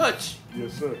can touch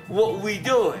Yes, sir. what we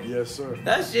doing. Yes, sir.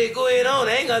 That shit go ahead on.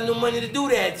 I ain't got no money to do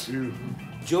that. You.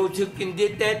 Joe took and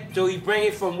did that, so he bring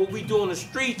it from what we do on the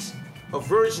streets, a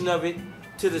version of it,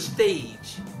 to the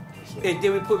stage. And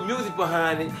then we put music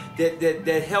behind it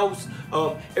that helps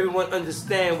everyone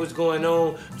understand what's going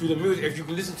on through the music. If you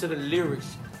can listen to the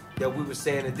lyrics that we were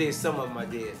saying today, some of them I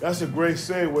did. That's a great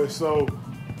segue. So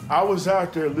I was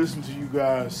out there listening to you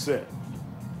guys set.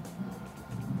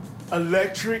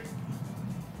 Electric,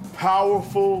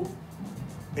 powerful,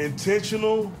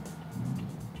 intentional,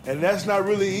 and that's not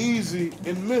really easy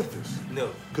in Memphis.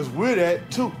 No. Because we're that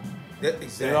too.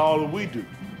 Exactly. In all that we do.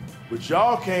 But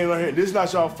y'all came out here, this is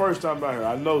not y'all first time out here,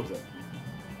 I know that.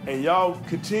 And y'all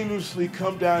continuously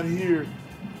come down here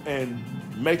and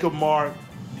make a mark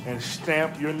and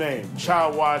stamp your name.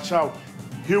 Chawa, Chawa.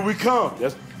 Here we come.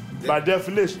 That's by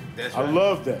definition. That's I right.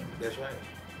 love that. That's right.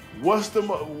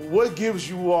 What gives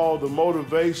you all the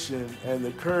motivation and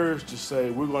the courage to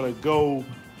say we're gonna go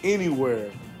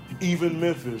anywhere, even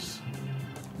Memphis,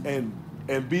 and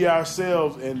be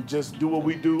ourselves and just do what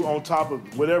we do on top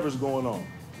of whatever's going on?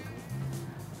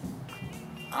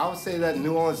 I would say that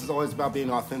New Orleans is always about being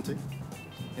authentic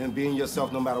and being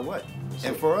yourself no matter what.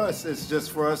 And for us, it's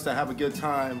just for us to have a good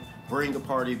time, bring the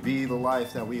party, be the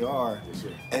life that we are,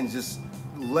 and just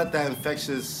let that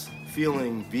infectious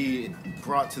feeling be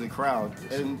brought to the crowd.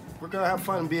 And we're going to have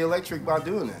fun and be electric by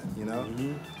doing that, you know?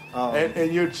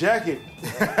 And your jacket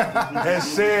has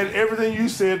said everything you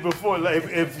said before. Like,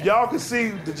 if y'all can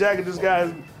see the jacket, this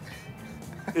guy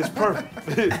is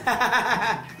perfect.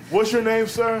 What's your name,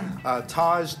 sir?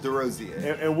 Taj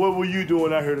DeRosier. And what were you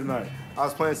doing out here tonight? I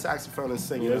was playing saxophone and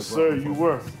singing. Yes, as well. sir, you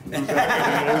were. You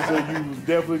were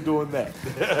definitely doing that.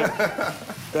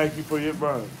 Thank you for your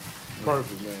burn.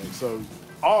 Perfect, man. So,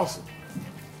 awesome.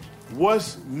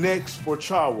 What's next for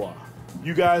Chawa?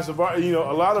 You guys have,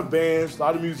 a lot of bands, a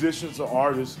lot of musicians or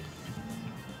artists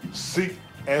seek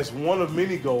as one of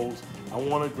many goals, I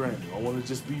want a Grammy. I want to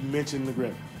just be mentioned in the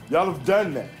Grammy. Y'all have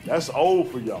done that. That's old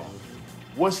for y'all.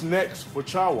 What's next for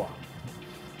Chawa?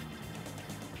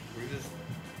 We just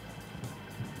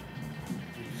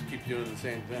keep doing the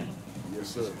same thing. Yes,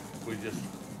 sir.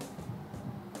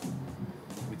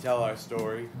 We tell our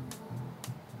story,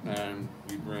 and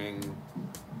we bring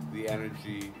the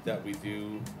energy that we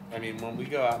do. I mean, when we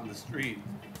go out in the street,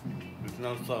 there's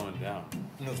no slowing down.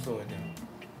 No slowing down.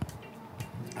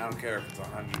 I don't care if it's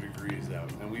 100 degrees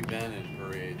out. And we've been in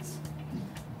parades.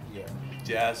 Yeah.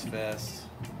 Jazz Fest.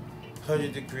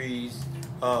 100 degrees.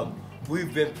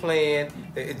 We've been playing.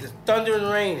 It's thunder and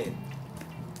raining.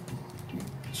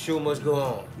 Show must go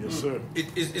on. Yes, sir.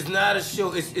 It's not a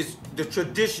show. It's the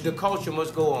tradition. The culture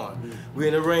must go on. We're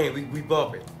in the rain. We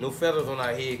bump it. No feathers on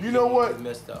our head. You know what? It's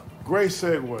messed up. Great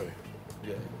segue.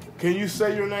 Yeah. Can you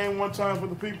say your name one time for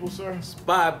the people, sir?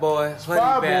 Spy Boy. Spy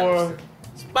Honey Boy. Batterson.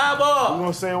 Spy We're Boy.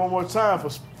 going to say it one more time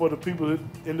for the people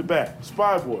in the back.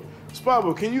 Spy Boy.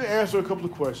 Spabo, can you answer a couple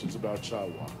of questions about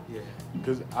Chawa? Yeah.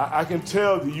 Because I can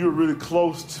tell that you're really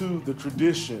close to the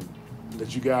tradition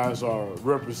that you guys are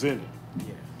representing.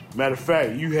 Yeah. Matter of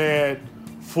fact, you had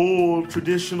full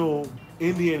traditional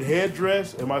Indian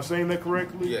headdress. Am I saying that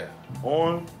correctly? Yeah.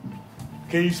 On.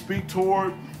 Can you speak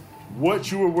toward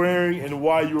what you were wearing and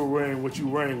why you were wearing what you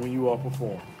were wearing when you all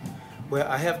performed? Well,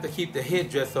 I have to keep the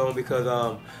headdress on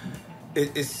because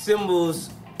it symbols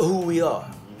who we are.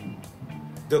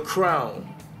 The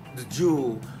crown, the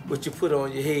jewel, what you put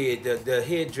on your head, the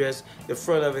headdress, the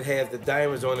front of it has the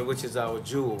diamonds on it, which is our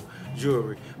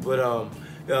jewelry.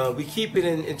 But we keep it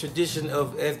in tradition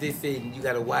of, as they say, you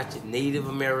got to watch it, Native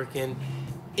American,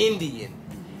 Indian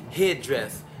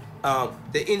headdress.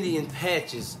 The Indian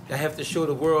patches, I have to show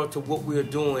the world to what we're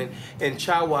doing, and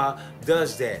Chawa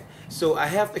does that. So I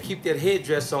have to keep that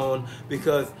headdress on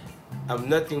because I'm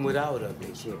nothing without of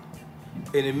it. Sure.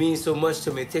 And it means so much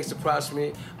to me. It takes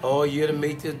approximately all year to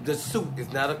make the suit.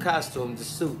 It's not a costume, the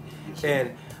suit.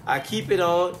 And I keep it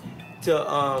on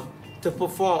to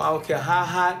perform. I don't care how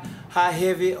hot, how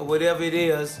heavy, or whatever it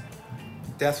is.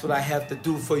 That's what I have to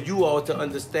do for you all to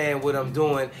understand what I'm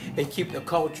doing and keep the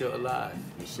culture alive.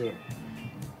 Yes, sir.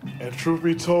 And truth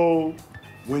be told,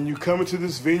 when you come into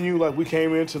this venue like we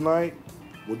came in tonight,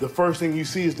 well, the first thing you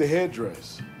see is the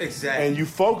headdress. Exactly. And you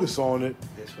focus on it.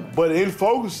 That's right. But in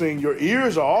focusing, your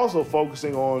ears are also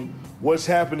focusing on what's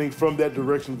happening from that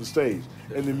direction of the stage.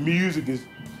 And the music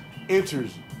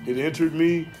enters. It entered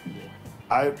me.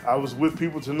 I was with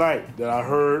people tonight that I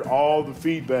heard all the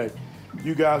feedback.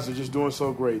 You guys are just doing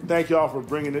so great. Thank y'all for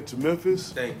bringing it to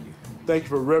Memphis. Thank you. Thank you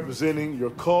for representing your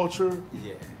culture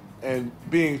Yeah. and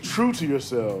being true to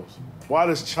yourselves. Why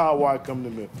does Chawa come to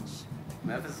Memphis?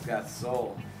 Memphis got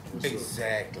soul.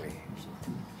 Exactly.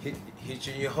 Hit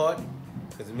you in your heart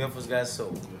because Memphis got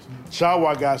soul.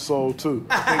 Chawa got soul too.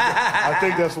 I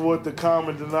think that's what the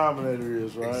common denominator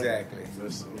is, right? Exactly.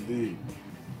 Yes, indeed.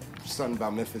 Something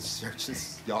about Memphis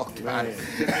churches. Y'all got it.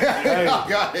 Hey, Y'all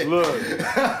got it. look,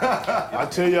 I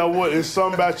tell y'all what, it's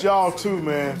something about y'all too,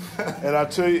 man. And I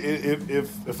tell you,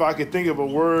 if I could think of a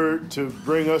word to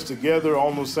bring us together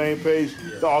on the same page,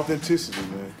 the authenticity,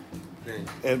 man.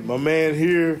 And my man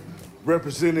here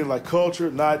representing like culture,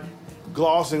 not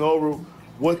glossing over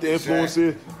what the influence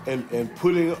is, and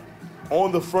putting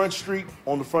on the front street,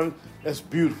 that's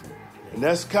beautiful. And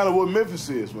that's kind of what Memphis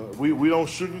is, man. We don't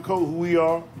sugarcoat who we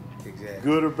are, Exactly.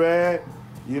 good or bad,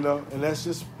 and that's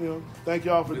just, thank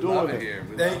y'all for We doing love it. it here.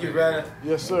 Thank you, brother.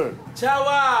 Yes, sir.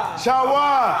 Chawa!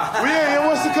 Chawa!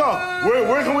 What's the call?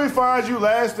 Where can we find you?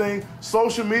 Last thing,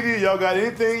 social media. Y'all got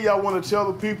anything y'all want to tell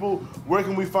the people? Where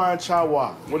can we find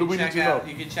Chawa? What do we need to know?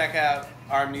 You can check out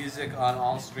our music on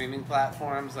all streaming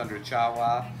platforms under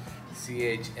Chawa,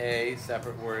 CHA,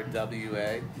 separate word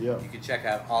WA. Yeah. You can check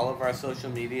out all of our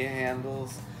social media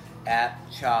handles at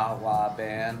Chawa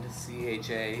Band,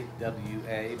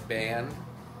 CHAWA Band.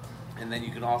 And then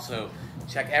you can also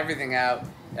check everything out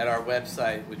at our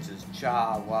website, which is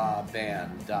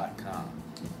chawaband.com.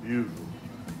 Beautiful.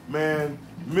 Man,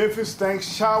 Memphis, thanks,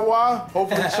 Chawa.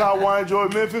 Hopefully Chawa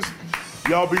enjoyed Memphis.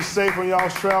 Y'all be safe on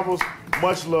y'all's travels.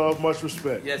 Much love, much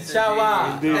respect. Yes,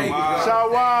 Chawa! Indeed. Thank you, brother.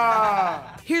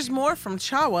 Chawa! Here's more from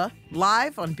Chawa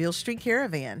live on Beale Street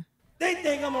Caravan. They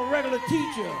think I'm a regular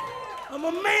teacher. I'm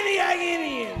a maniac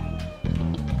Indian.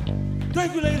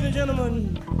 Thank you, ladies and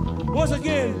gentlemen. Once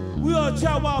again, we are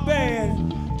Chawa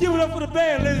Band. Give it up for the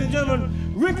band, ladies and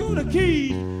gentlemen. Rick on the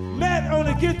keys, Matt on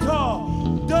the guitar,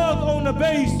 Doug on the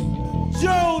bass,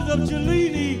 Joseph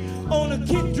Gelini on the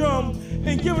kick drum,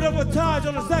 and give it up for Taj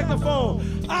on the saxophone.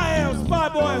 I am Spy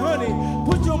Boy Honey.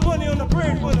 Put your money on the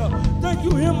breadwinner. Thank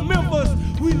you, him, Memphis.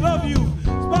 We love you.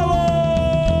 Spy Boy!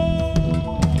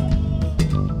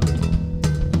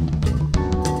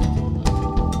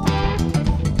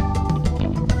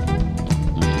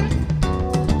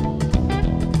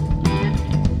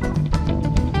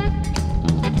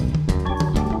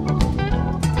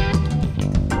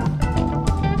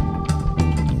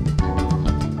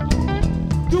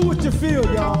 You feel,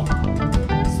 y'all.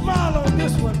 Smile on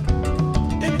this one.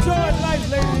 Enjoy life,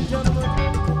 ladies and gentlemen.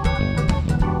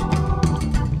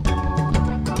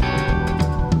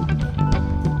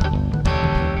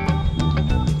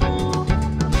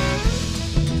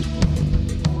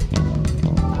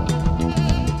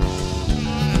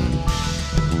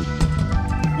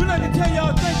 We'd like to tell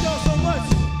y'all thank y'all so much.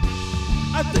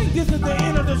 I think this is the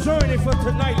end of the journey for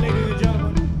tonight, ladies and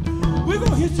gentlemen. We're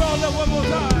gonna hit y'all up one more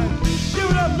time. Give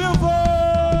it up,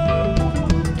 Memphis!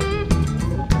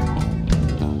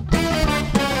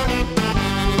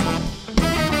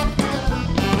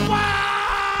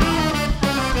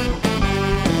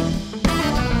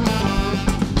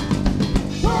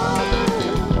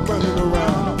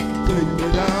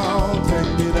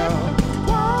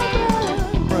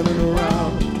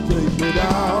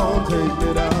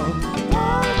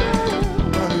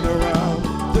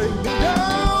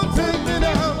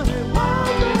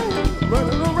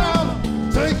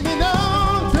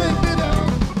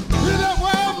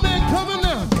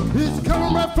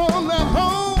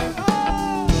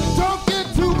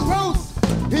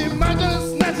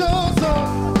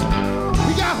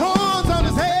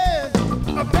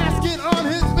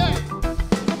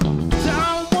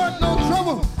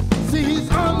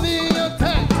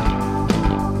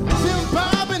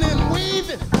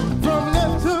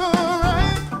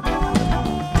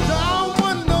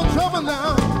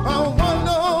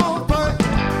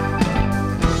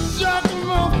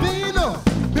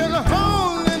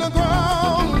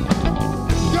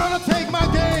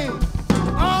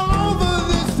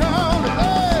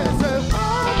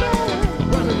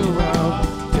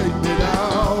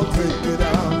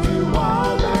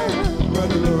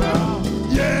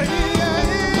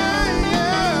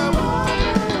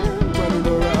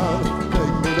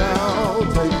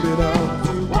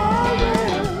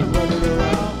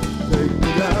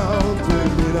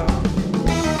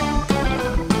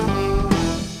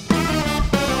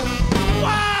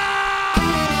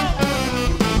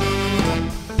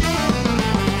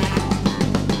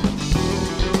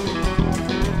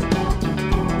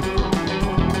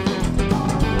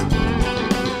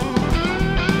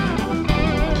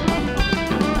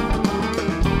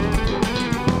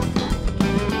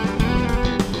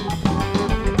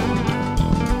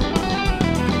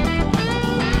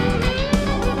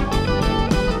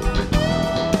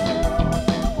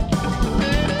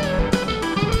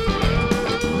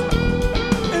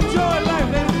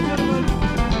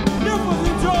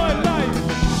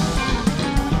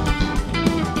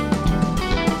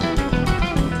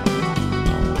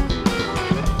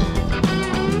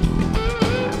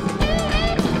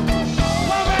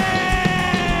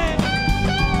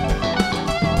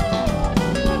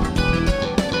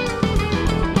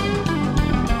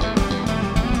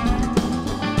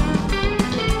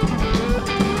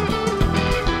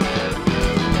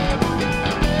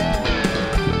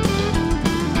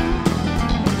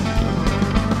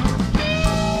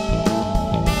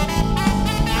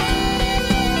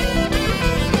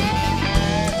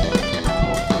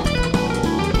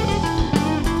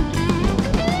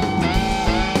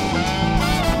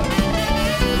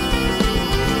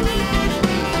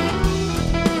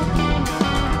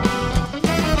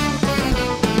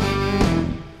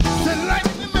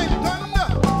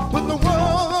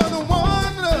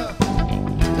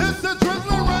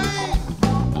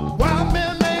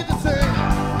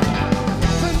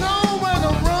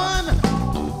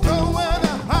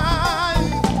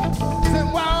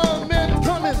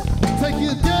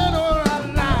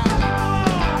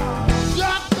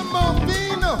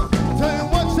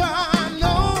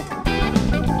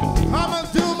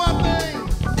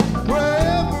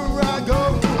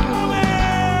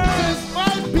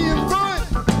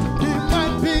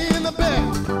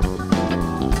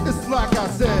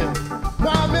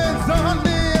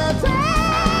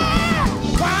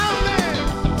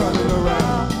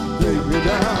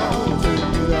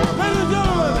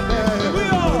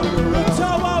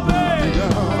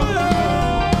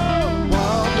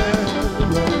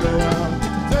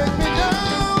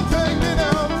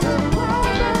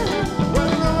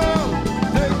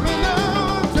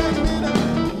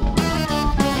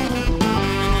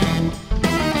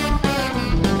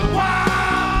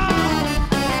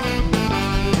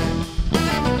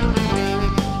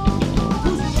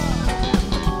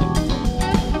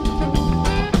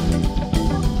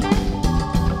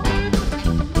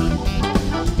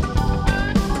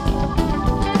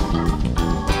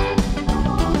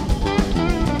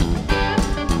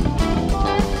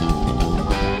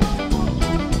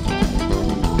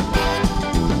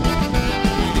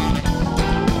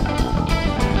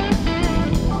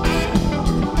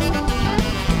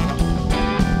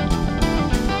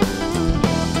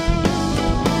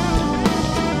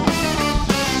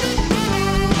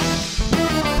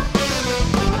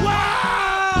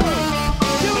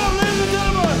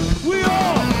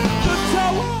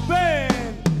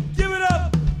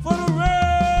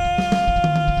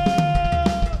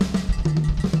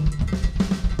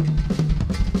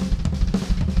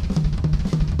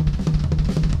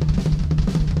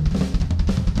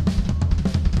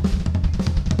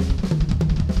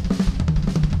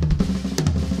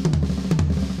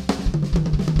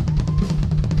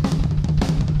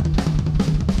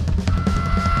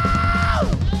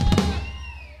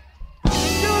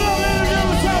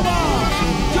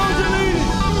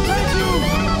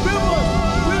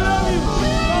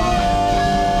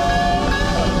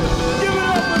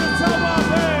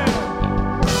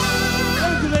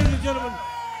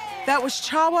 That was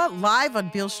Chawa live on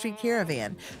Beale Street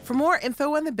Caravan. For more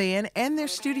info on the band and their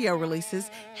studio releases,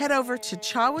 head over to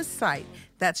Chawa's site.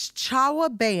 That's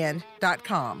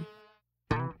chawaband.com.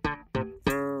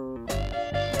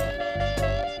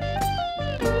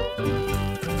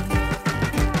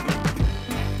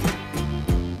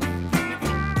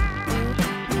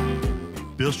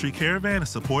 Beale Street Caravan is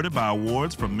supported by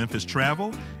awards from Memphis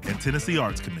Travel and Tennessee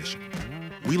Arts Commission.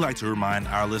 We like to remind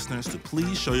our listeners to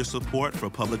please show your support for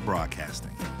public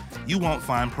broadcasting. You won't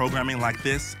find programming like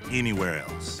this anywhere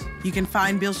else. You can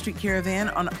find Beale Street Caravan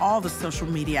on all the social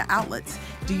media outlets.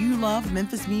 Do you love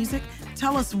Memphis music?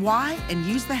 Tell us why and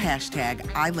use the hashtag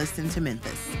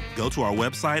 #IListenToMemphis. Go to our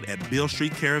website at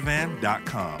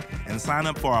BealeStreetCaravan.com and sign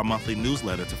up for our monthly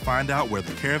newsletter to find out where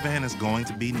the caravan is going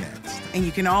to be next. And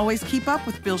you can always keep up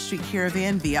with Beale Street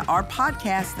Caravan via our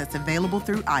podcast that's available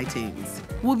through iTunes.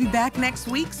 We'll be back next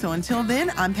week, so until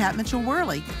then, I'm Pat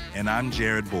Mitchell-Worley. And I'm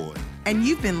Jared Boyd. And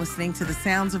you've been listening to the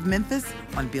sounds of Memphis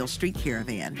on Beale Street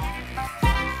Caravan.